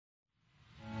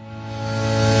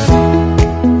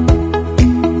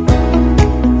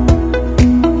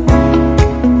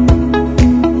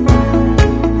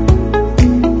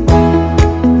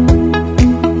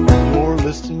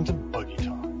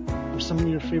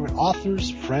favorite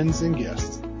authors, friends, and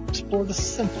guests explore the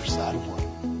simpler side of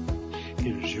life.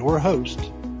 Here's your host,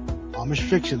 Amish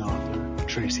fiction author,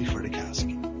 Tracy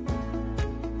Fredikowski.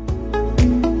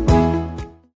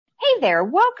 Hey there,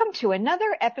 welcome to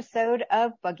another episode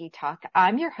of Buggy Talk.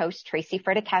 I'm your host, Tracy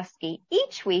Fredikowski.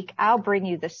 Each week, I'll bring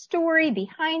you the story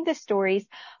behind the stories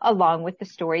along with the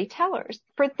storytellers.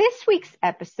 For this week's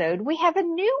episode, we have a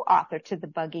new author to the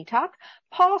Buggy Talk,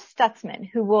 Paul Stutzman,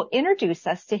 who will introduce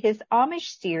us to his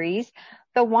Amish series,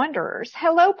 The Wanderers.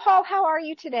 Hello, Paul. How are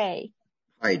you today?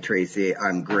 Hi, Tracy.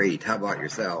 I'm great. How about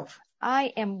yourself?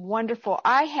 I am wonderful.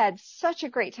 I had such a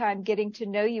great time getting to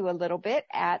know you a little bit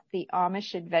at the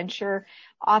Amish Adventure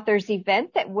Authors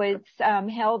event that was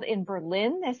held in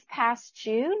Berlin this past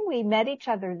June. We met each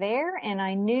other there, and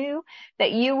I knew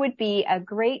that you would be a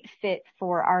great fit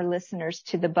for our listeners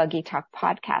to the Buggy Talk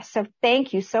podcast. So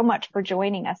thank you so much for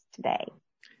joining us today.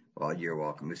 Well, you're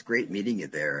welcome. It was great meeting you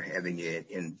there, having you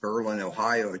in Berlin,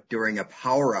 Ohio, during a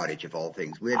power outage of all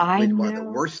things. We had one of the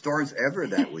worst storms ever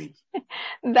that week.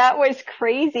 That was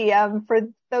crazy. For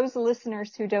those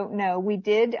listeners who don't know, we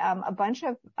did a bunch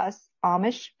of us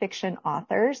Amish fiction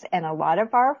authors and a lot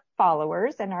of our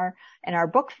followers and our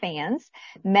book fans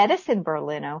met us in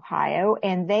Berlin, Ohio,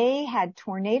 and they had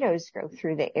tornadoes go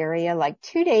through the area like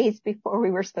 2 days before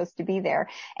we were supposed to be there.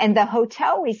 And the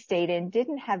hotel we stayed in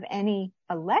didn't have any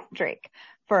electric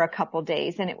for a couple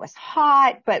days, and it was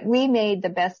hot, but we made the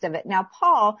best of it. Now,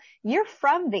 Paul, you're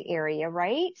from the area,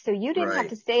 right? So you didn't have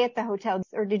to stay at the hotel,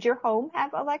 or did your home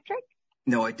have electric?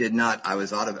 No, it did not. I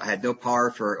had no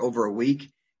power for over a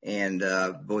week, and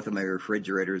both of my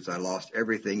refrigerators, I lost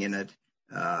everything in it.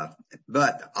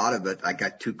 But out of it, I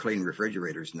got 2 clean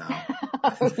refrigerators now.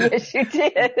 Yes, you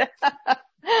did.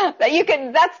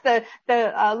 That's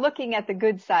the looking at the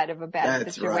good side of a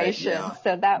bad situation. Right, yeah.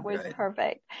 So that was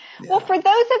perfect. Yeah. Well, for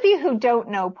those of you who don't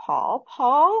know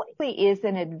Paul is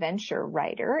an adventure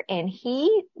writer, and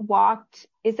he walked,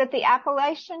 is it the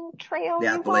Appalachian Trail? The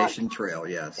Appalachian Trail,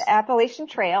 yes. The Appalachian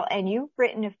Trail, and you've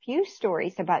written a few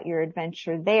stories about your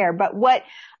adventure there. But what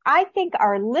I think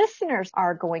our listeners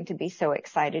are going to be so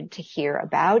excited to hear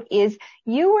about is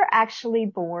you were actually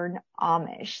born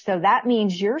Amish. So that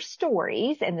means your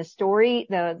stories and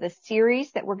the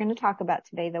series that we're going to talk about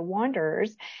today, The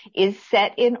Wanderers, is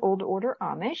set in Old Order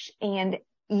Amish, and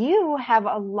you have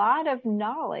a lot of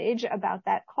knowledge about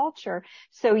that culture.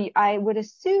 So I would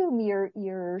assume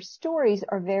your stories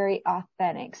are very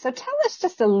authentic. So tell us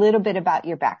just a little bit about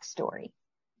your backstory.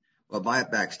 Well, my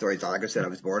backstory is, like I said, I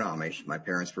was born Amish. My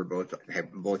parents were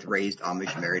both raised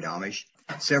Amish, married Amish.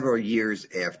 Several years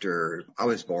after I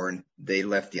was born, they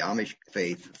left the Amish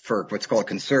faith for what's called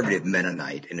conservative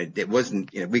Mennonite. And it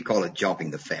wasn't, we call it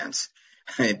jumping the fence,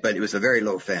 but it was a very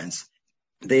low fence.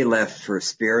 They left for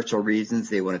spiritual reasons.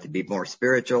 They wanted to be more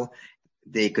spiritual.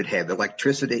 They could have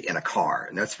electricity and a car.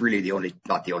 And that's really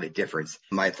not the only difference.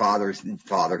 My father's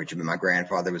father, which would be my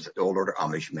grandfather, was an old order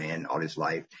Amish man all his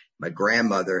life. My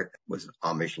grandmother was an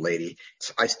Amish lady.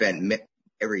 So I spent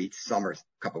every summer, a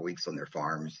couple of weeks on their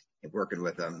farms and working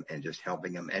with them and just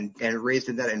helping them and raised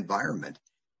in that environment.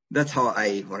 That's how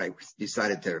when I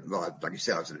decided to, well, like you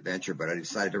said, I was an adventurer, but I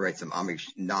decided to write some Amish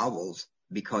novels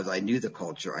because I knew the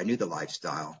culture, I knew the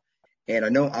lifestyle. And I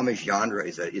know Amish genre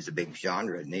is a big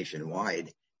genre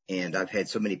nationwide. And I've had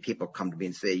so many people come to me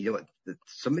and say, you know what,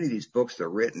 so many of these books are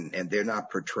written and they're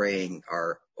not portraying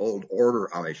our old order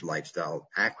Amish lifestyle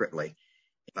accurately.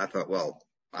 And I thought, well,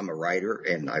 I'm a writer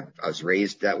and I was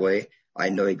raised that way. I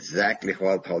know exactly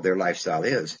how their lifestyle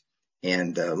is.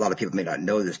 And a lot of people may not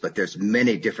know this, but there's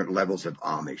many different levels of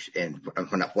Amish. And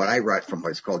when I write from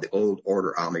what's called the Old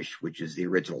Order Amish, which is the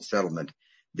original settlement,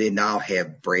 they now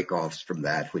have breakoffs from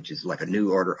that, which is like a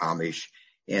New Order Amish.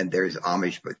 And there's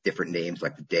Amish with different names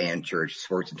like the Dan Church,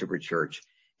 Swartzentuber Church.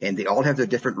 And they all have their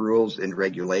different rules and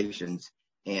regulations.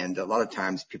 And a lot of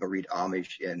times people read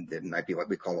Amish and it might be what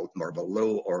we call more of a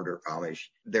low order Amish.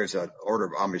 There's an order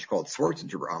of Amish called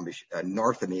Swartzentuber Amish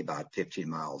north of me about 15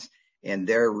 miles. And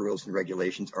their rules and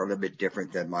regulations are a little bit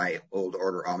different than my old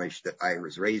order Amish that I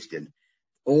was raised in.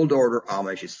 Old order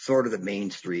Amish is sort of the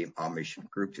mainstream Amish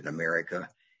group in America.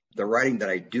 The writing that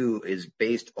I do is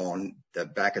based on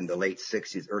back in the late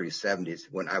 60s, early 70s,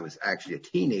 when I was actually a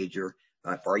teenager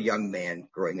for a young man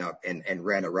growing up and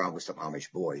ran around with some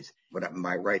Amish boys. But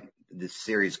this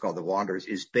series called The Wanderers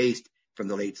is based from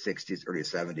the late 60s, early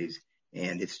 70s.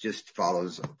 And it just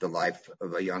follows the life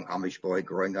of a young Amish boy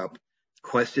growing up,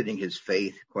 questioning his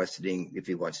faith, questioning if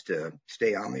he wants to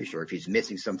stay Amish or if he's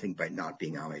missing something by not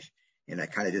being Amish. And I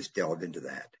kind of just delved into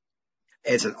that.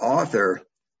 As an author,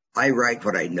 I write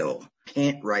what I know.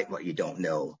 Can't write what you don't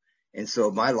know. And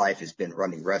so my life has been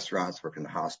running restaurants, working in the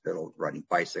hospital, riding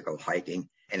bicycle, hiking.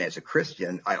 And as a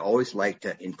Christian, I always like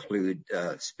to include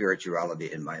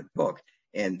spirituality in my book.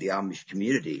 And the Amish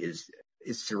community is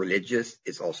religious.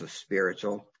 It's also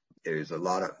spiritual. There's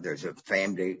a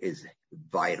family is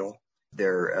vital.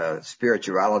 Their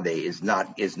spirituality is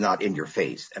not in your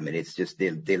face. I mean, it's just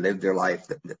they live their life.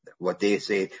 What they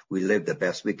say, we live the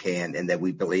best we can, and that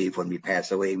we believe when we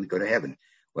pass away, we go to heaven.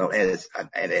 Well, as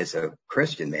a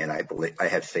Christian man, I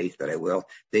have faith that I will.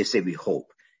 They say we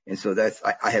hope. And so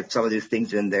I have some of these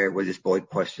things in there where this boy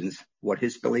questions what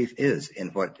his belief is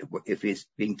and what if he's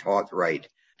being taught right.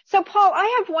 So, Paul,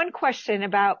 I have one question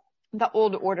about the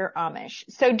Old Order Amish.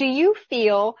 So do you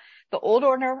feel the Old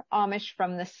Order Amish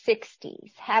from the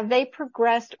 60s, have they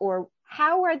progressed, or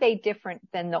how are they different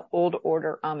than the Old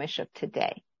Order Amish of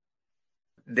today?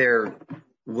 They're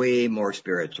way more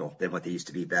spiritual than what they used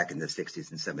to be back in the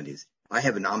 60s and 70s. I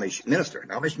have an Amish minister.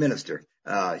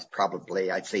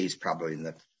 I'd say he's probably in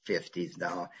the 50s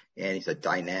now, and he's a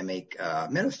dynamic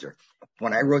minister.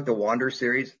 When I wrote the Wander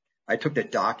series, I took the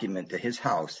document to his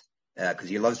house because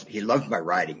he loves my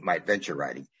writing, my adventure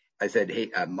writing. I said, hey,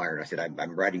 Myron,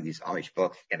 I'm writing these Amish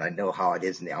books, and I know how it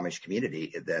is in the Amish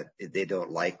community that they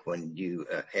don't like when you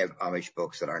have Amish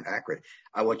books that aren't accurate.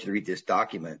 I want you to read this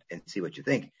document and see what you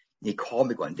think. And he called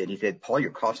me one day and he said, Paul,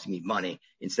 you're costing me money.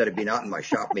 Instead of being out in my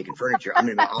shop making furniture, I'm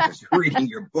in my office reading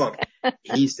your book.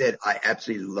 He said, I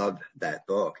absolutely love that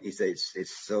book. He said,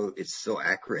 it's so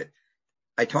accurate.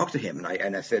 I talked to him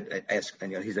and I said,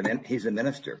 he's a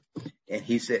minister, and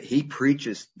he said he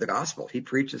preaches the gospel. He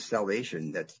preaches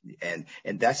salvation.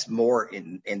 And that's more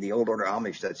in the Old Order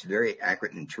Amish. That's very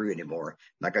accurate and true anymore.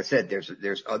 Like I said,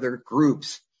 there's other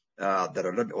groups that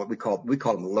are what we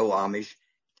call them low Amish.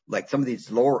 Like some of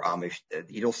these lower Amish,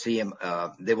 you don't see them.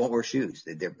 They won't wear shoes.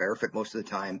 They're barefoot most of the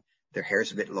time. Their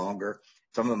hair's a bit longer.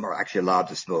 Some of them are actually allowed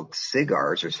to smoke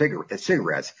cigars or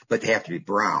cigarettes, but they have to be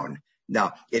brown.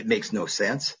 Now, it makes no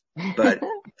sense, but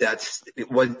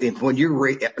when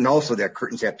you're and also their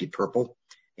curtains have to be purple.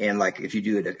 And like if you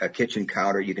do a kitchen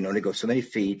counter, you can only go so many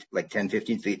feet, like 10,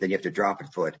 15 feet, then you have to drop a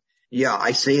foot. Yeah,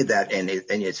 I say that and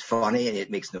it's funny and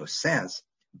it makes no sense.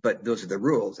 But those are the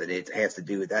rules, and that has to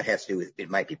do with it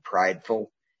might be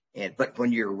prideful, but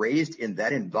when you're raised in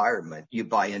that environment, you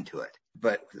buy into it.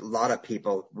 But a lot of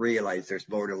people realize there's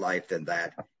more to life than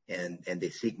that, and they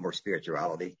seek more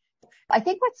spirituality. I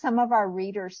think what some of our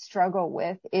readers struggle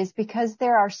with is because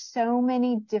there are so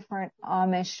many different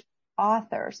Amish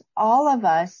authors. All of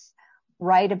us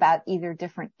write about either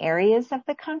different areas of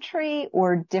the country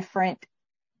or different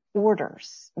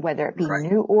orders, whether it be right.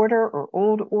 New Order or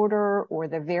Old Order or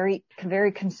the very,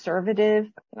 very conservative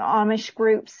Amish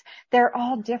groups. They're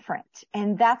all different.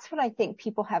 And that's what I think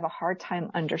people have a hard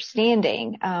time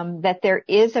understanding, that there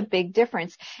is a big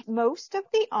difference. Most of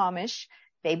the Amish,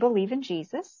 they believe in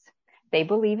Jesus. They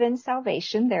believe in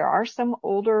salvation. There are some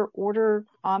older order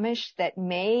Amish that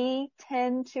may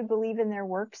tend to believe in their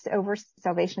works over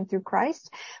salvation through Christ,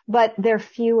 but they're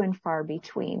few and far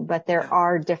between, but there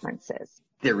are differences.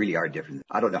 There really are different.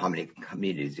 I don't know how many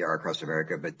communities there are across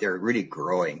America, but they're really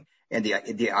growing. And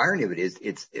the irony of it is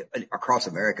it's across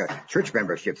America, church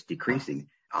membership's decreasing.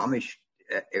 Amish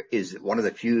is one of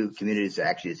the few communities that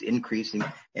actually is increasing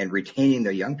and retaining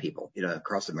their young people.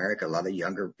 Across America, a lot of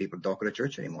younger people don't go to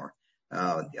church anymore.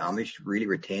 The Amish really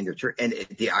retain their church. And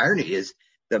the irony is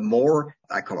the more,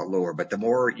 I call it lower, but the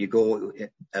more you go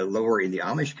lower in the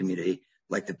Amish community,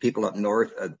 like the people up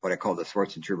north, what I call the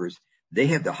Swartz and Troopers, they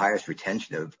have the highest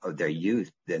retention of their youth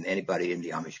than anybody in the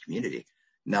Amish community.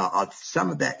 Now, some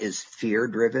of that is fear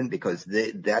driven because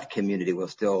that community will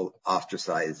still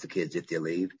ostracize the kids if they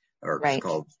leave, or right. It's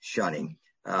called shunning.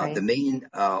 Right. The main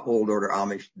Old Order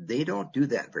Amish, they don't do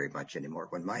that very much anymore.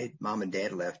 When my mom and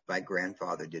dad left, my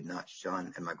grandfather did not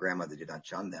shun and my grandmother did not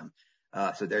shun them.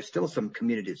 So there's still some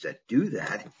communities that do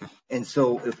that. And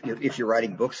so if you're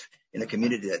writing books in a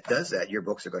community that does that, your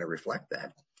books are going to reflect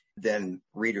that. Then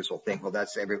readers will think, well,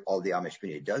 that's all the Amish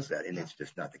community does that. And it's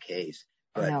just not the case.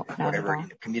 But whatever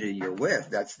community you're with,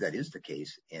 that is the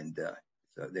case. And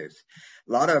so there's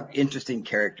a lot of interesting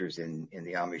characters in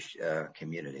the Amish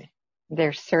community.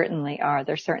 There certainly are.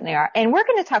 And we're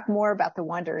going to talk more about the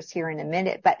Wanderers here in a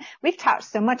minute, but we've talked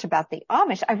so much about the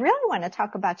Amish. I really want to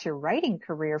talk about your writing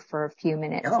career for a few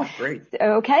minutes. Oh, great.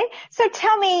 Okay. So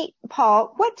tell me,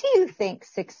 Paul, what do you think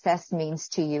success means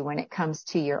to you when it comes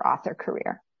to your author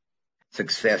career?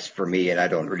 Success for me, and I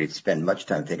don't really spend much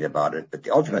time thinking about it, but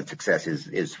the ultimate success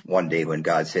is one day when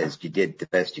God says you did the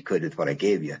best you could with what I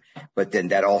gave you. But then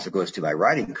that also goes to my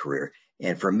writing career.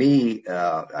 And for me,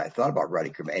 I thought about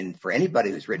writing, and for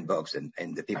anybody who's written books, and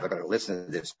the people that are going to listen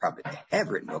to this probably have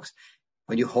written books,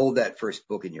 when you hold that first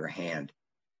book in your hand,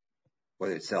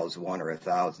 whether it sells 1 or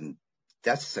 1,000,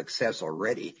 that's success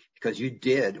already, because you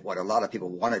did what a lot of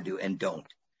people want to do and don't.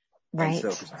 Right.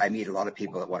 And so I meet a lot of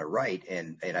people that want to write,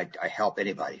 and I help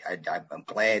anybody. I'm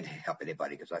glad to help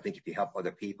anybody, because I think if you help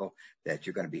other people, that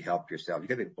you're going to be helped yourself.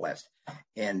 You're going to be blessed.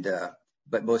 And,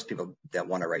 but most people that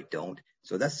want to write don't.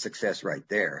 So that's success right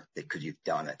there, because you've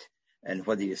done it. And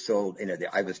whether you sold,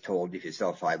 I was told if you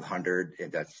sell 500,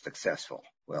 that's successful.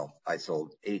 Well, I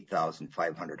sold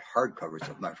 8,500 hardcovers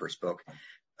of my first book.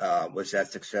 Was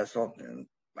that successful?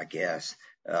 I guess.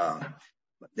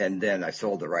 Then I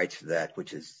sold the rights to that,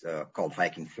 which is called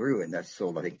Hiking Through, and that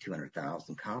sold, I think,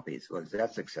 200,000 copies. Was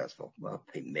that successful? Well,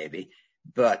 maybe.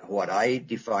 But what I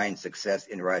define success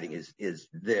in writing is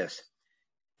this.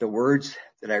 The words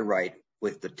that I write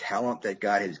with the talent that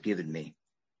God has given me,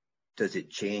 does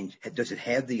it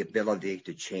have the ability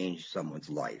to change someone's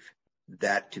life?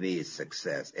 That to me is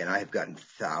success. And I have gotten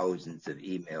thousands of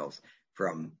emails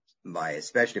from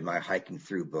especially my Hiking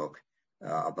Through book,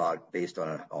 based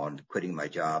on quitting my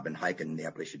job and hiking the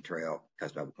Appalachian Trail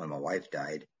because when my wife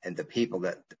died, and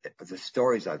the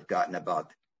stories I've gotten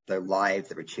about their lives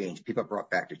that were changed, people brought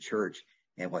back to church,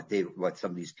 and what some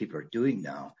of these people are doing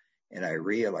now. And I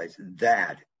realized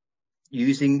that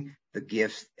using the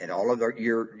gifts, and all of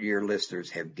your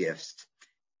listeners have gifts.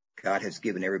 God has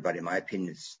given everybody, in my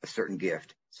opinion, a certain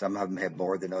gift. Some of them have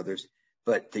more than others,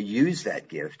 but to use that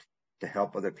gift to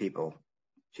help other people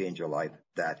change your life,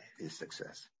 that is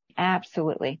success.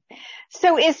 Absolutely.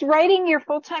 So is writing your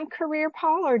full-time career,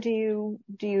 Paul, or do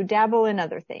you dabble in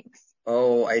other things?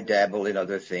 Oh, I dabble in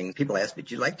other things. People ask me,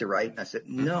 do you like to write? And I said,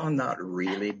 no, not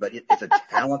really, but it's a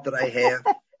talent that I have.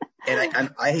 And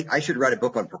I should write a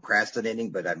book on procrastinating,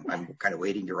 but I'm kind of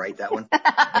waiting to write that one.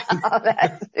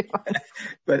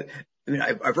 But I mean,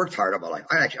 I've worked hard all my life.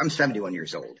 I'm 71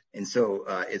 years old. And so,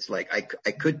 it's like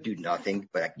I could do nothing,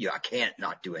 but I can't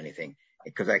not do anything,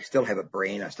 because I still have a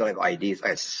brain. I still have ideas. I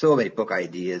have so many book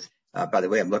ideas. By the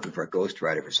way, I'm looking for a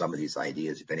ghostwriter for some of these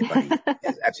ideas. If anybody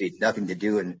has absolutely nothing to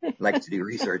do and likes to do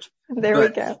research. We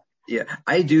go. Yeah,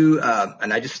 I do.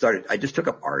 And I just took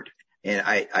up art, and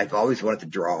I've always wanted to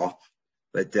draw,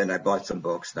 but then I bought some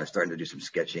books and I started to do some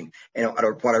sketching. And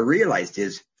what I realized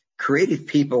is creative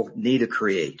people need to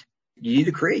create. You need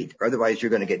to create. Otherwise you're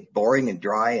going to get boring and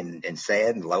dry and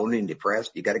sad and lonely and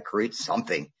depressed. You got to create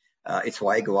something. It's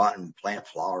why I go out and plant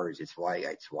flowers. It's why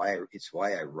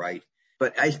I write.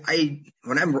 But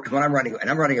when I'm writing, and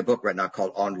I'm writing a book right now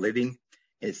called On Living.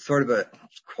 It's sort of a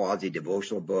quasi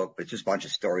devotional book, but it's just a bunch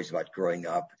of stories about growing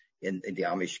up in the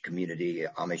Amish community,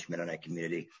 Amish Mennonite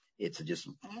community. It's just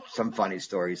some funny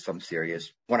stories, some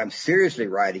serious. When I'm seriously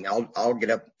writing, I'll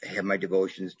get up, have my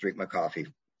devotions, drink my coffee,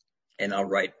 and I'll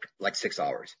write like 6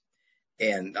 hours.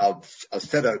 And I'll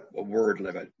set a word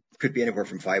limit. Could be anywhere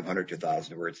from 500 to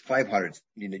 1,000 words. 500,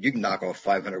 you can knock off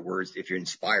 500 words if you're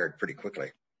inspired pretty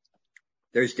quickly.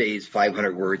 There's days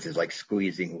 500 words is like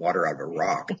squeezing water out of a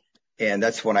rock. And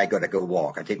that's when I go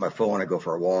walk. I take my phone, I go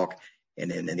for a walk, and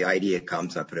then the idea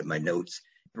comes, I put it in my notes.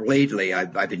 Lately,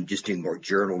 I've been just doing more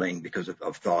journaling because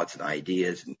of thoughts and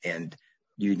ideas, and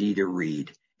you need to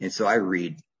read. And so I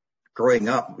read. Growing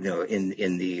up,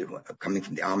 coming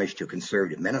from the Amish to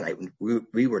conservative Mennonite,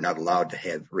 we were not allowed to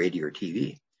have radio or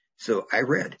TV. So I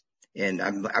read. And I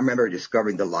remember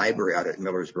discovering the library out at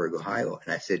Millersburg, Ohio.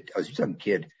 And I was a young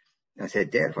kid. And I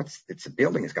said, Dad, it's a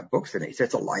building. It's got books in it. He said,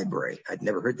 it's a library. I'd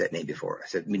never heard that name before. I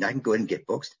said, I can go in and get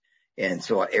books. And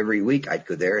so every week I'd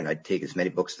go there and I'd take as many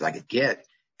books as I could get.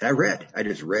 And I read. I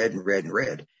just read and read and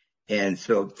read. And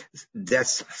so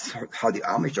that's how the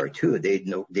Amish are too.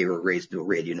 They were raised no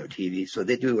radio, no TV. So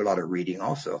they do a lot of reading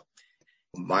also.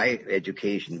 My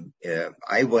education,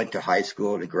 I went to high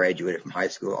school and graduated from high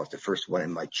school. I was the first one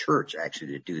in my church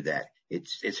actually to do that.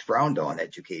 It's frowned on,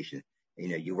 education.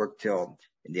 You work till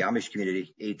in the Amish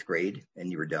community, 8th grade, and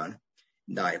you were done.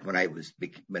 Now,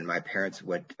 when my parents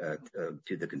went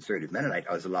to the conservative Mennonite,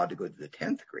 I was allowed to go to the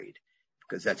 10th grade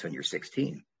because that's when you're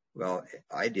 16. Well,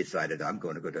 I decided I'm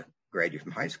going to go to graduate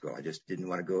from high school. I just didn't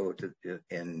want to go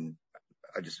and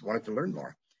I just wanted to learn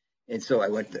more. And so I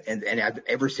went and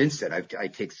ever since then, I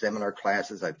take seminar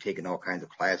classes. I've taken all kinds of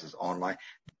classes online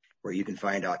where you can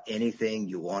find out anything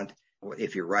you want.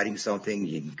 If you're writing something,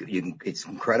 you can, it's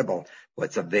incredible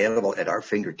what's available at our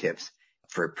fingertips.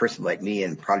 For a person like me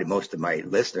and probably most of my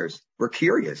listeners, we're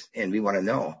curious and we want to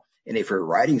know. And if we're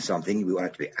writing something, we want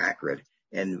it to be accurate.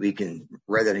 And we can,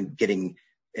 rather than getting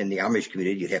in the Amish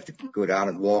community, you'd have to go down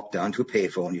and walk down to a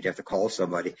payphone. You'd have to call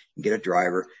somebody and get a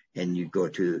driver, and you'd go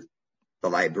to the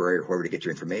library or wherever to get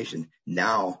your information.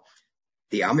 Now,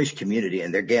 the Amish community,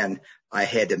 and again, I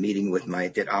had a meeting with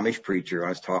that Amish preacher. I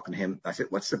was talking to him. I said,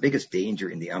 what's the biggest danger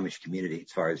in the Amish community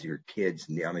as far as your kids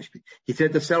and the Amish? He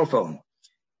said, the cell phone.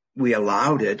 We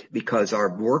allowed it because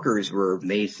our workers were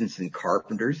masons and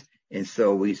carpenters. And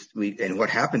so and what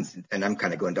happens, and I'm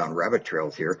kind of going down rabbit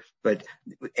trails here, but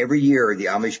every year the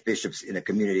Amish bishops in a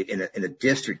community, in a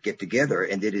district get together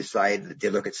and they decide, they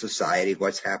look at society,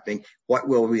 what's happening, what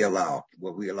will we allow?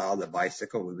 Will we allow the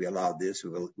bicycle? Will we allow this?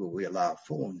 Will we allow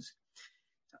phones?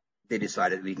 They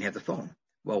decided we can have the phone.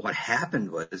 Well, what happened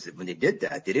was that when they did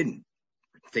that, they didn't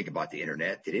think about the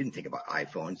internet. They didn't think about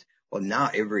iPhones. Well, now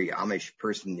every Amish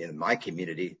person in my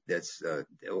community that's the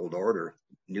old order,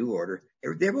 new order,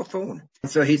 they have a phone.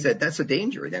 So he said that's a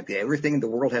danger. Everything the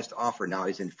world has to offer now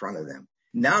is in front of them.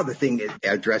 Now the thing is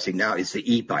addressing now is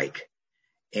the e-bike.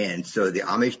 And so the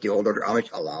old order Amish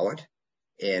allow it.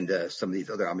 And some of these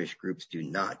other Amish groups do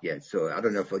not yet. So I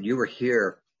don't know if you were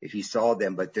here, if you saw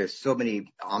them, but there's so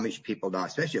many Amish people now,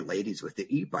 especially ladies with the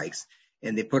e-bikes.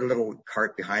 And they put a little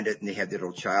cart behind it and they have their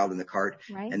little child in the cart.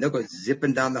 Right. And they'll go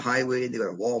zipping down the highway and they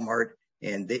go to Walmart.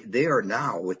 And they are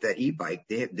now with that e-bike,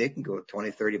 they can go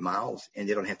 20, 30 miles and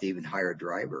they don't have to even hire a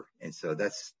driver. And so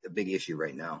that's a big issue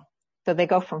right now. So they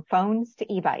go from phones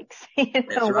to e-bikes.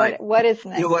 That's right. What is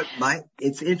next? You know what?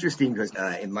 It's interesting because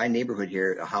in my neighborhood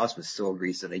here, a house was sold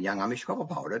recently. A young Amish couple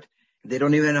bought it. They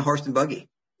don't even have a horse and buggy.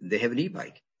 They have an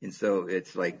e-bike. And so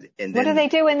it's like, and then, what do they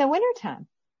do in the wintertime?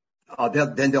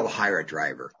 Then they'll hire a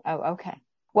driver. Oh, okay.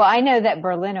 Well, I know that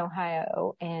Berlin,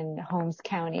 Ohio and Holmes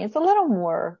County is a little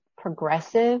more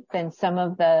progressive than some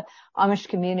of the Amish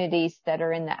communities that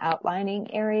are in the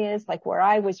outlying areas. Like where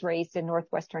I was raised in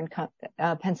northwestern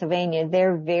Pennsylvania,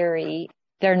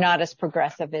 they're not as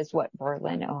progressive as what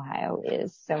Berlin, Ohio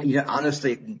is. So,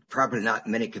 honestly, probably not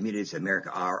many communities in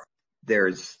America are.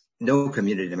 There's no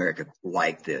community in America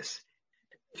like this.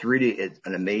 It's really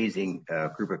an amazing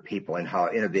group of people and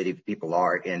how innovative people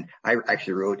are. And I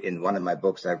actually wrote in one of my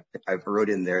books, I wrote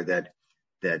in there that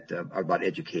about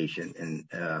education, and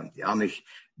the Amish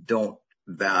don't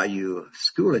value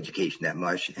school education that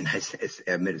much. And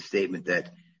I made a statement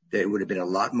that there would have been a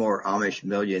lot more Amish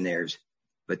millionaires,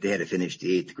 but they had to finish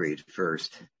the 8th grade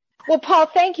first. Well, Paul,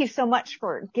 thank you so much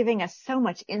for giving us so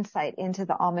much insight into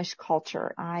the Amish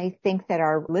culture. I think that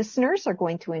our listeners are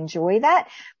going to enjoy that.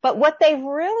 But what they've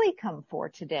really come for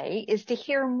today is to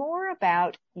hear more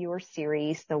about your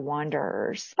series, The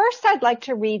Wanderers. First, I'd like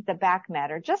to read the back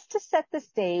matter just to set the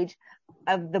stage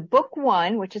of the book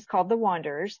 1, which is called The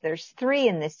Wanderers. There's 3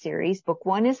 in this series. Book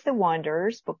 1 is The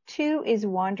Wanderers. Book 2 is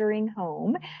Wandering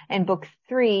Home. And book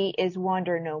 3 is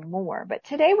Wander No More. But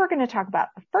today we're going to talk about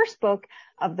the first book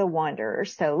of The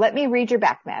Wanderers. So let me read your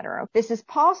back matter. This is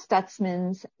Paul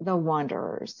Stutzman's The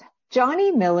Wanderers.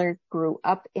 Johnny Miller grew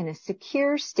up in a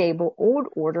secure, stable, old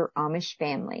order Amish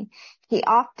family. He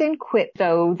often quipped,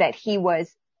 though, that he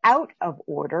was out of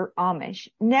order Amish,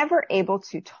 never able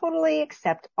to totally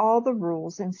accept all the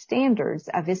rules and standards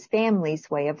of his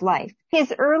family's way of life.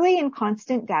 His early and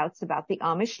constant doubts about the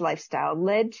Amish lifestyle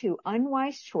led to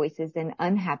unwise choices and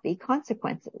unhappy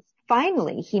consequences.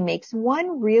 Finally, he makes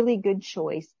one really good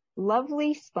choice,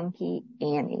 lovely, spunky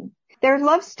Annie. Their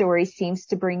love story seems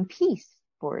to bring peace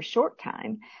for a short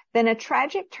time. Then a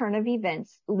tragic turn of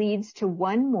events leads to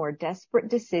one more desperate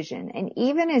decision. And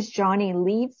even as Johnny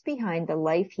leaves behind the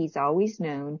life he's always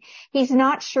known, he's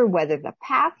not sure whether the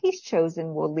path he's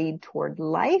chosen will lead toward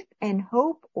life and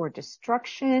hope or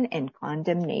destruction and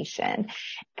condemnation.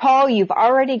 Paul, you've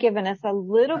already given us a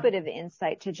little bit of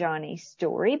insight to Johnny's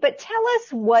story, but tell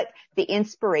us what the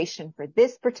inspiration for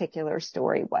this particular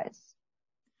story was.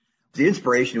 The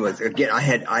inspiration was, again, I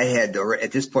had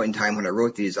at this point in time when I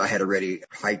wrote these, I had already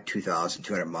hiked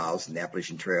 2,200 miles in the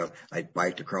Appalachian Trail. I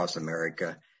biked across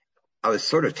America. I was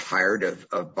sort of tired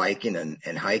of biking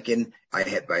and hiking. I'd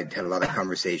had a lot of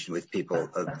conversation with people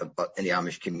about in the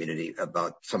Amish community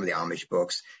about some of the Amish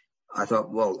books. I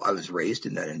thought, well, I was raised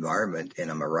in that environment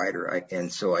and I'm a writer. And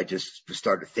so I just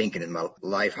started thinking in my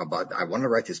life about, I want to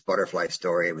write this butterfly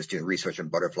story. I was doing research on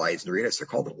butterflies and realize they're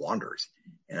called the Wanderers.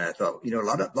 And I thought, a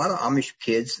lot of Amish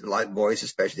kids, a lot of boys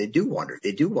especially, they do wander.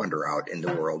 They do wander out in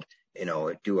the world.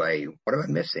 What am I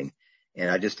missing?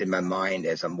 And I just, in my mind,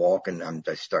 as I'm walking, I'm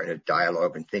just starting to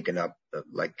dialogue and thinking up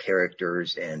like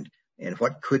characters and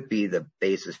what could be the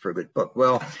basis for a good book.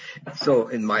 Well, so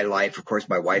in my life, of course,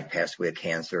 my wife passed away of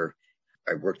cancer.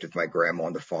 I worked with my grandma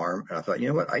on the farm, and I thought, you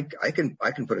know what, I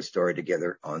can put a story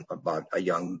together about a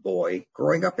young boy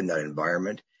growing up in that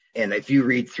environment. And if you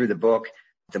read through the book,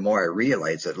 the more I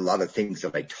realize that a lot of things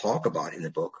that I talk about in the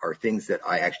book are things that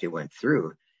I actually went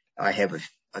through. I have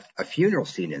a funeral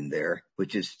scene in there,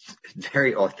 which is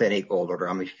very authentic Old Order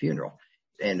Amish funeral.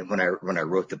 And when I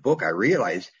wrote the book, I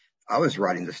realized I was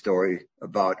writing the story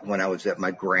about when I was at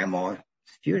my grandma's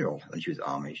funeral when she was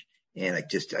Amish. And I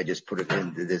just put it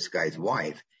into this guy's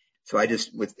wife. So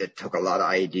it took a lot of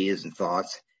ideas and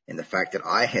thoughts, and the fact that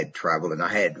I had traveled and I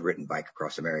had ridden bike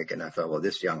across America. And I thought, well,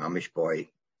 this young Amish boy,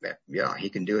 yeah, he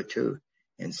can do it too.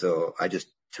 And so I just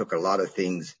took a lot of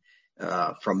things,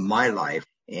 from my life,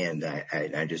 and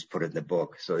I just put it in the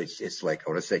book. So it's like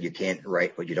what I said, you can't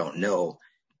write what you don't know.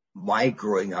 My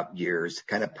growing up years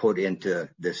kind of put into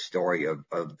this story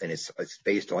and it's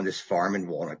based on this farm in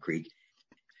Walnut Creek.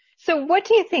 So what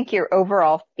do you think your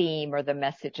overall theme or the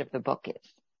message of the book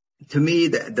is? To me,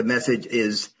 the message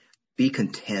is be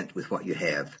content with what you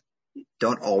have.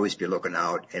 Don't always be looking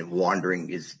out and wondering,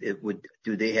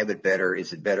 do they have it better?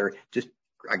 Is it better? Just,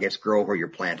 I guess, grow where you're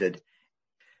planted.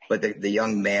 But the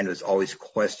young man was always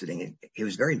questioning. He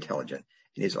was very intelligent.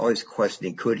 And he's always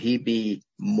questioning, could he be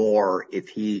more if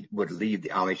he would leave the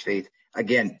Amish faith?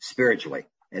 Again, spiritually.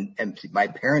 And my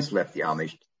parents left the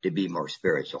Amish to be more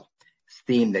spiritual.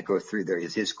 Theme that goes through there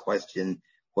is his question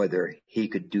whether he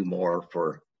could do more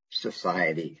for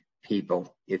society,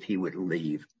 people, if he would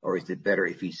leave, or is it better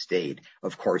if he stayed?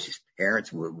 Of course, his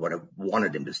parents would have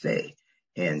wanted him to stay.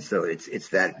 And so it's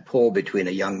that pull between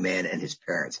a young man and his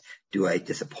parents. Do I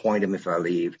disappoint him if I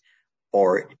leave?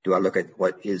 Or do I look at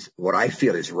what I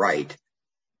feel is right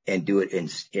and do it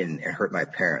and hurt my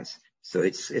parents? So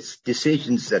it's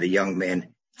decisions that a young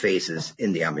man faces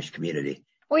in the Amish community.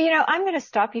 Well, I'm going to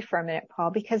stop you for a minute, Paul,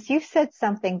 because you said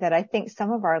something that I think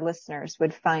some of our listeners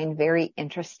would find very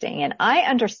interesting. And I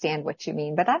understand what you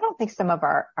mean, but I don't think some of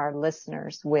our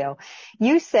listeners will.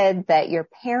 You said that your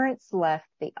parents left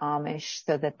the Amish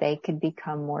so that they could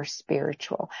become more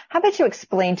spiritual. How about you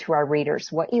explain to our readers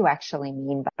what you actually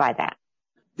mean by that?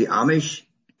 The Amish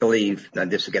believe, now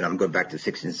this again, I'm going back to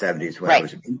the 1670s when right. I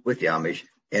was with the Amish.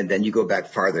 And then you go back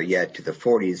farther yet to the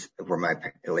 40s,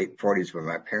 late 40s, where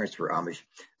my parents were Amish.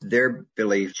 Their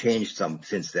belief changed some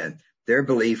since then. Their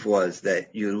belief was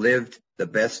that you lived the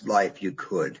best life you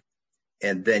could,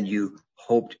 and then you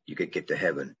hoped you could get to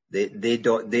heaven. They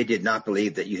did not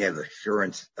believe that you have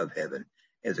assurance of heaven.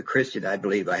 As a Christian, I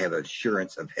believe I have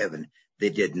assurance of heaven. They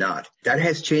did not. That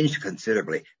has changed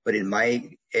considerably, but in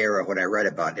my era, when I read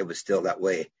about it, it was still that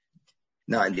way.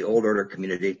 Now, in the Old Order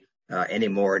community,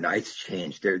 anymore, and it's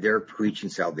changed. They're preaching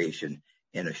salvation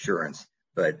and assurance,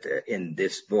 but in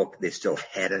this book, they still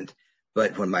hadn't.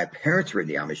 But when my parents were in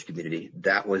the Amish community,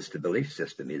 that was the belief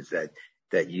system, is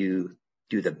that you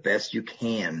do the best you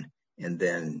can, and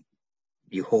then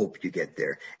you hope you get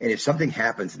there. And if something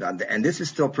happens, and this is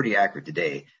still pretty accurate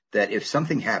today, that if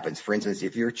something happens, for instance,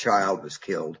 if your child was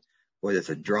killed, whether it's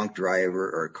a drunk driver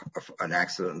or an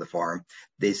accident on the farm,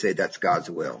 they say that's God's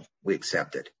will. We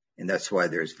accept it. And that's why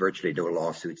there's virtually no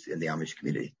lawsuits in the Amish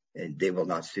community. And they will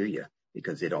not sue you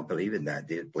because they don't believe in that.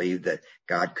 They believe that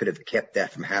God could have kept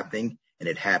that from happening, and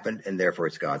it happened, and therefore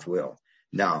it's God's will.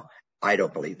 Now, I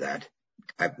don't believe that.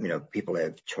 People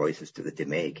have choices that they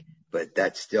make, but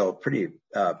that's still pretty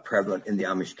prevalent in the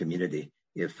Amish community.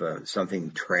 If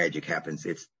something tragic happens,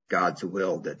 it's God's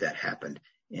will that happened,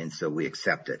 and so we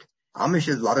accept it. Amish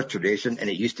has a lot of tradition, and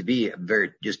it used to be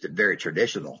very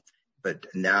traditional. But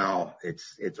now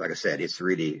it's like I said,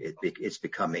 it's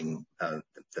becoming the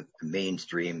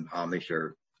mainstream Amish,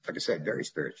 or like I said, very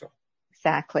spiritual.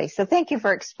 Exactly. So thank you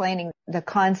for explaining the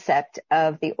concept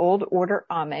of the Old Order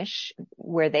Amish,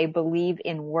 where they believe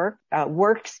in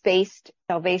works-based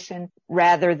salvation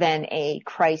rather than a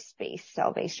Christ-based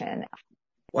salvation.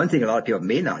 One thing a lot of people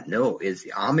may not know is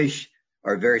the Amish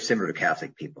are very similar to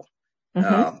Catholic people.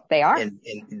 Mm-hmm. They are. And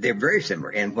they're very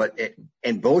similar.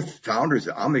 And both founders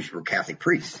of Amish were Catholic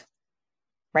priests.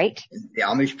 Right. The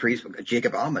Amish priest,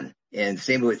 Jacob Alman, and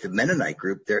same with the Mennonite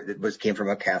group, came from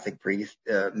a Catholic priest,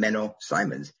 Menno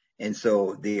Simons. And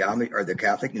so the Amish or the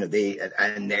Catholic,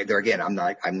 they're again, I'm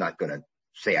not going to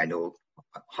say I know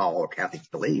how all Catholics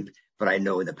believe, but I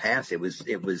know in the past it was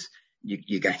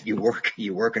you work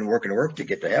to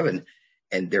get to heaven.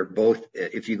 And they're both,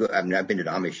 if you go, I've been to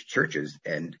Amish churches,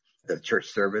 and the church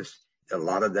service, a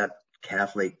lot of that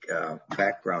Catholic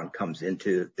background comes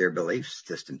into their belief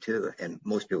system too, and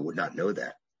most people would not know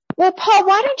that. Well, Paul,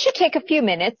 why don't you take a few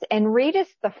minutes and read us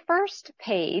the first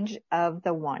page of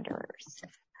The Wanderers?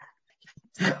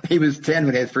 He was 10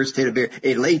 when he had first state of beer.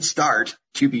 A late start,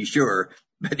 to be sure,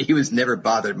 but he was never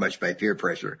bothered much by peer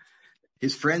pressure.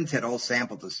 His friends had all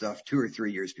sampled the stuff 2 or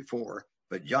 3 years before,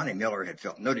 but Johnny Miller had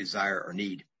felt no desire or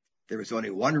need. There was only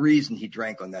one reason he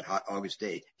drank on that hot August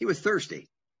day. He was thirsty.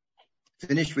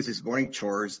 Finished with his morning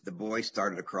chores, the boy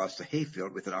started across the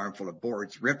hayfield with an armful of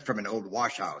boards ripped from an old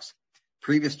wash house.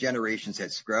 Previous generations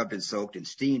had scrubbed and soaked and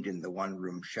steamed in the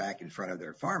one-room shack in front of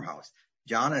their farmhouse.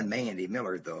 John and Mandy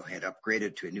Miller, though, had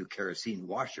upgraded to a new kerosene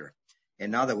washer,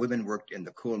 and now the women worked in the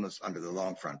coolness under the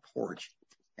long front porch.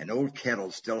 An old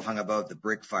kettle still hung above the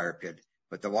brick fire pit,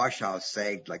 but the wash house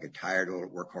sagged like a tired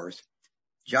old workhorse.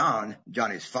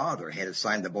 Johnny's father, had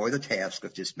assigned the boy the task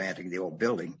of dismantling the old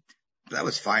building. That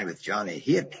was fine with Johnny.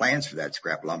 He had plans for that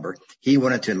scrap lumber. He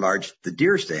wanted to enlarge the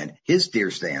deer stand, his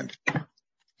deer stand.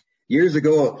 Years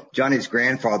ago, Johnny's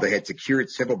grandfather had secured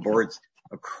several boards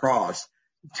across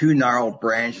 2 gnarled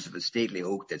branches of a stately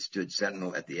oak that stood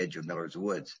sentinel at the edge of Miller's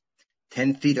woods.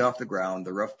 10 feet off the ground,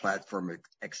 the rough platform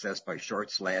accessed by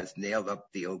short slabs nailed up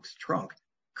the oak's trunk,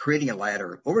 creating a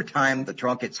ladder. Over time, the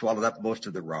trunk had swallowed up most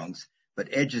of the rungs, but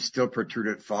edges still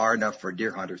protruded far enough for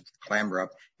deer hunters to clamber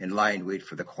up and lie in wait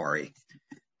for the quarry.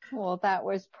 Well, that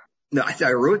was... No,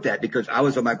 I wrote that because I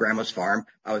was on my grandma's farm.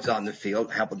 I was out in the field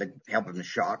helping the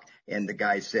shock, and the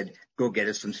guy said, "Go get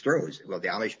us some Strohs." Well, the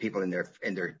Amish people in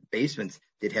their basements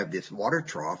did have this water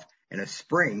trough and a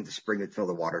spring. The spring would fill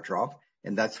the water trough,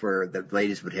 and that's where the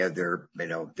ladies would have their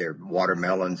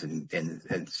watermelons and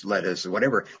lettuce or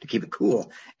whatever to keep it cool.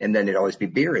 And then there'd always be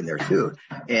beer in there too.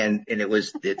 And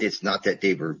it's not that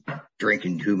they were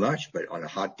drinking too much, but on a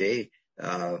hot day,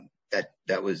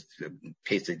 that was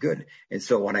tasted good. And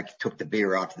so when I took the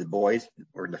beer out to the boys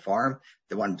or in the farm,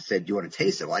 the one said, "Do you want to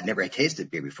taste it?" Well, I'd never had tasted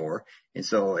beer before. And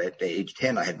so at age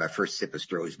 10, I had my first sip of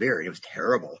Stroh's beer, and it was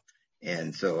terrible.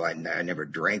 And so I never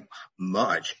drank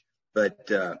much, but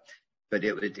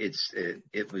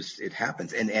it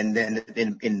happens. And then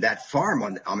in that farm,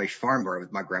 on the Amish farm where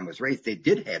my grandma was raised, they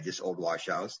did have this old wash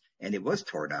house, and it was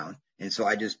tore down. And so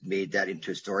I just made that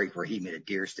into a story where he made a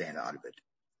deer stand out of it.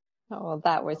 Oh,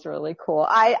 that was really cool.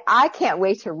 I can't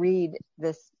wait to read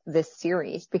this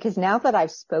series, because now that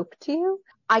I've spoke to you,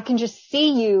 I can just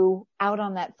see you out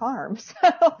on that farm. So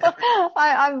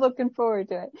I'm looking forward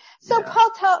to it. So yeah.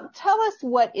 Paul, tell us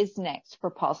what is next for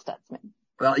Paul Stutzman.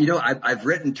 Well, I've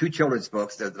written 2 children's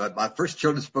books. My first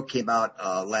children's book came out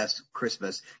last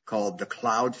Christmas, called The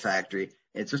Cloud Factory.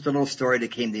 It's just a little story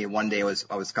that came to me one day. I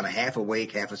was kind of half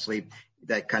awake, half asleep,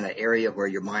 that kind of area where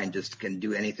your mind just can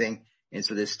do anything. And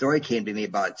so this story came to me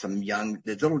about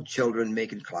the little children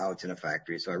making clouds in a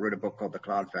factory. So I wrote a book called The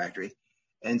Cloud Factory.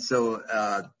 And so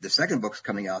the second book's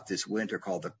coming out this winter,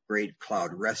 called The Great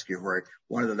Cloud Rescue, where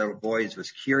one of the little boys was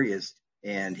curious,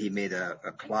 and he made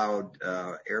a cloud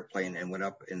airplane and went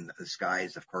up in the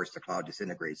skies. Of course, the cloud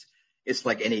disintegrates. It's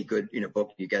like any good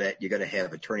book. You gotta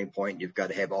have a turning point. You've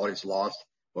got to have all is lost.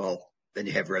 Well, then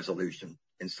you have resolution.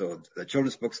 And so the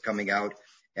children's book's coming out.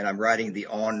 And I'm writing the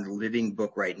On Living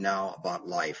book right now about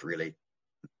life, really.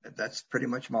 That's pretty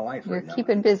much my life right now. You're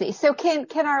keeping busy. So can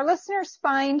our listeners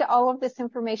find all of this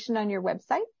information on your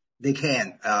website? They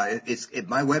can.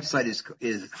 My website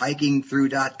is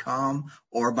hikingthrough.com,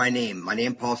 or my name,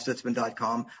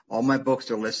 paulstutzman.com. All my books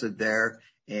are listed there.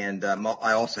 And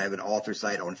I also have an author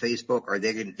site on Facebook, or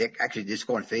they actually just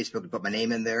go on Facebook and put my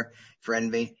name in there,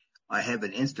 friend me. I have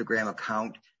an Instagram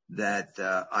account that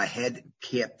I had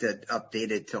kept it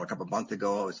updated till a couple of months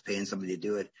ago. I was paying somebody to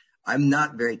do it. I'm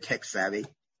not very tech savvy.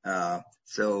 But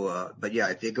yeah,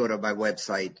 if you go to my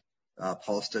website,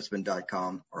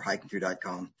 paulstutzman.com or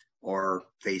hikingthrough.com or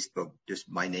Facebook, just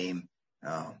my name,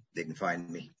 they can find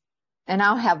me. And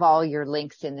I'll have all your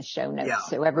links in the show notes,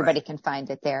 so everybody can find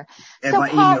it there. And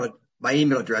so my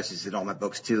email address is in all my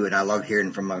books too, and I love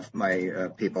hearing from my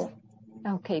people.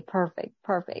 Okay,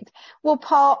 perfect. Well,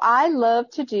 Paul, I love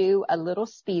to do a little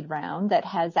speed round that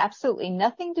has absolutely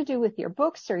nothing to do with your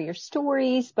books or your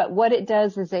stories, but what it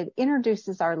does is it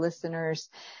introduces our listeners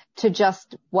to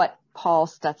just what Paul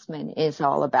Stutzman is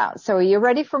all about. So are you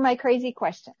ready for my crazy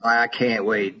question? I can't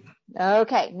wait.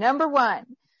 Okay, number 1.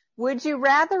 Would you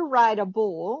rather ride a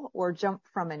bull or jump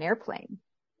from an airplane?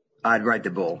 I'd ride the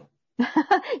bull.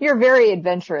 You're very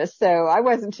adventurous, so I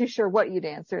wasn't too sure what you'd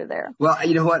answer there. Well,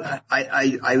 you know what?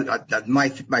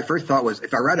 My first thought was,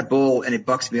 if I ride a bull and it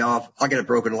bucks me off, I'll get a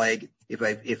broken leg.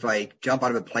 If I jump out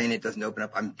of a plane and it doesn't open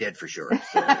up, I'm dead for sure.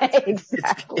 So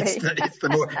exactly.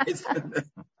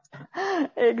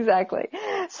 Exactly.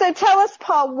 So tell us,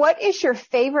 Paul, what is your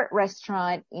favorite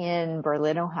restaurant in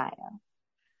Berlin, Ohio?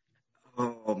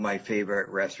 Oh, my favorite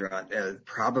restaurant,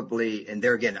 probably, and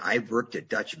there again, I worked at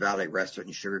Dutch Valley Restaurant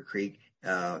in Sugar Creek,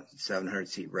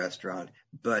 700-seat restaurant.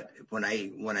 But when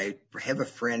I have a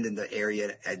friend in the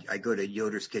area, I go to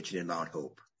Yoder's Kitchen in Mount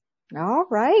Hope. All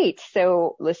right.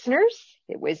 So listeners,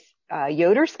 it was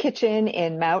Yoder's Kitchen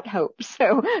in Mount Hope.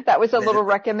 So that was a little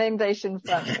recommendation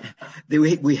from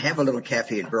me. We have a little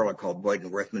cafe in Berlin called Boyd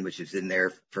and Worthman, which is in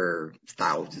there for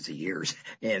thousands of years.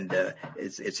 And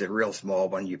it's a real small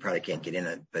one. You probably can't get in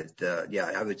it. But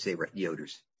yeah, I would say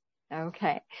Yoder's.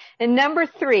 Okay. And number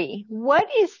 3, what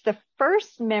is the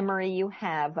first memory you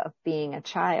have of being a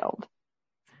child?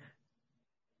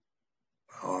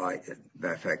 Oh,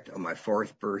 matter of fact, on my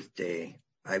 4th birthday,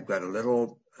 I've got a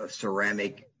little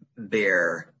ceramic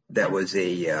bear that was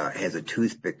has a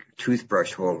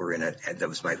toothbrush holder in it, and that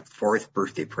was my 4th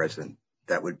birthday present.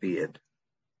 That would be it.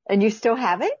 And you still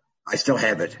have it? I still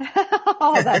have it.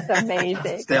 Oh, that's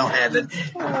amazing. Still have it.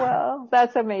 Well,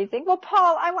 that's amazing. Well,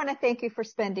 Paul, I want to thank you for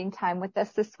spending time with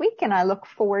us this week, and I look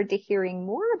forward to hearing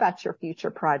more about your future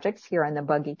projects here on the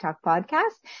Buggy Talk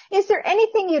podcast. Is there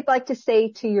anything you'd like to say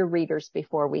to your readers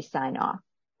before we sign off?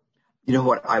 You know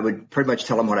what? I would pretty much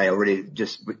tell them what I already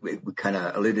just we kind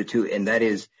of alluded to, and that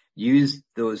is use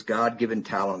those God-given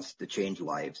talents to change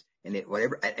lives. And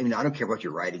whatever, I mean, I don't care what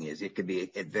your writing is. It could be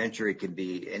adventure. It could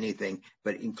be anything,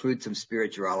 but include some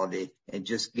spirituality and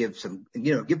just give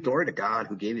give glory to God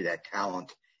who gave you that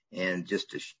talent, and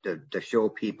just to show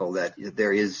people that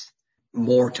there is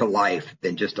more to life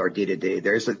than just our day to day.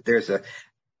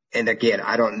 And again,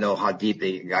 I don't know how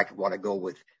deeply I want to go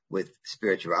with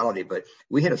spirituality, but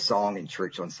we had a song in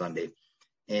church on Sunday,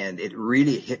 and it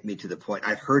really hit me to the point.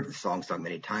 I've heard the song sung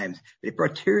many times, but it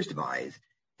brought tears to my eyes.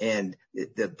 And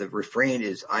the refrain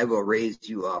is, I will raise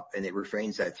you up. And it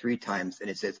refrains that 3 times, and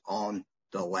it says, on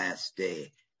the last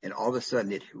day. And all of a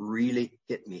sudden, it really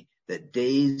hit me that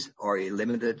days are a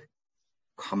limited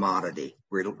commodity.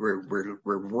 We're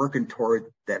working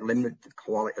toward that limited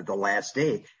quality of the last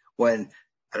day. And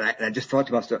I just thought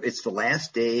to myself, it's the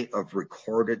last day of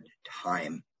recorded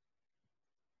time.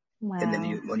 Wow. And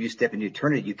then when you step into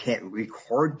eternity, you can't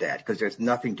record that because there's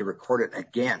nothing to record it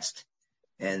against.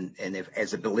 And if,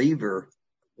 as a believer,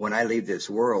 when I leave this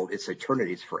world, it's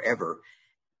eternity, it's forever.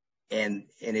 And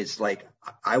it's like,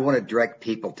 I want to direct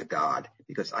people to God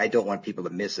because I don't want people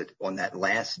to miss it on that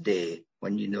last day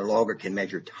when you no longer can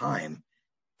measure time.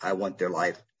 I want their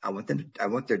life. I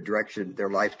want their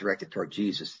life directed toward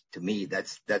Jesus. To me,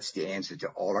 that's the answer to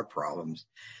all our problems.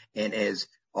 And as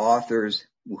authors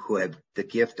who have the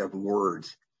gift of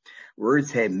words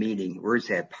have meaning, words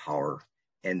have power.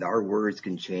 And our words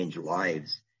can change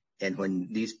lives. And when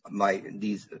these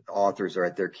authors are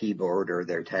at their keyboard or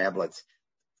their tablets,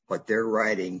 what they're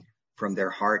writing from their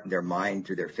heart and their mind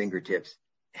through their fingertips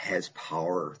has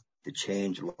power to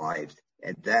change lives.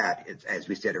 And that is, as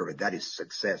we said earlier, that is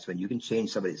success. When you can change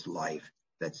somebody's life,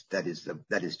 that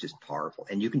is just powerful.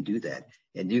 And you can do that.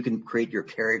 And you can create your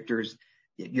characters.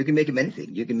 You can make them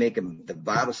anything. You can make them the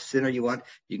vilest sinner you want.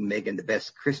 You can make them the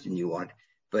best Christian you want.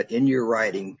 But in your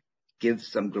writing, give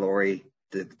some glory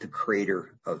to the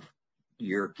creator of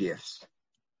your gifts.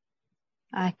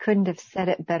 I couldn't have said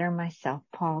it better myself,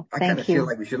 Paul. Thank you. I kind of feel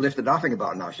like we should lift an offering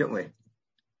about it now, shouldn't we?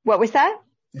 What was that?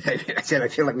 I said I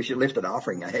feel like we should lift an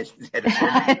offering. That's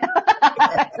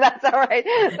all right.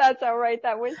 That's all right.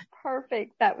 That was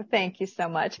perfect. Thank you so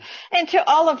much. And to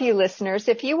all of you listeners,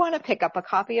 if you want to pick up a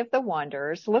copy of The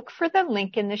Wanderers, look for the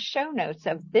link in the show notes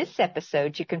of this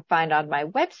episode. You can find on my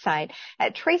website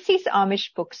at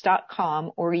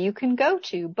tracysamishbooks.com, or you can go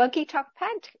to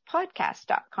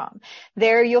buggytalkpodcast.com.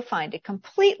 There you'll find a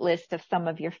complete list of some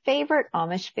of your favorite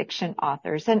Amish fiction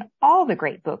authors and all the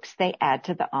great books they add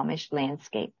to the Amish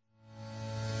landscape.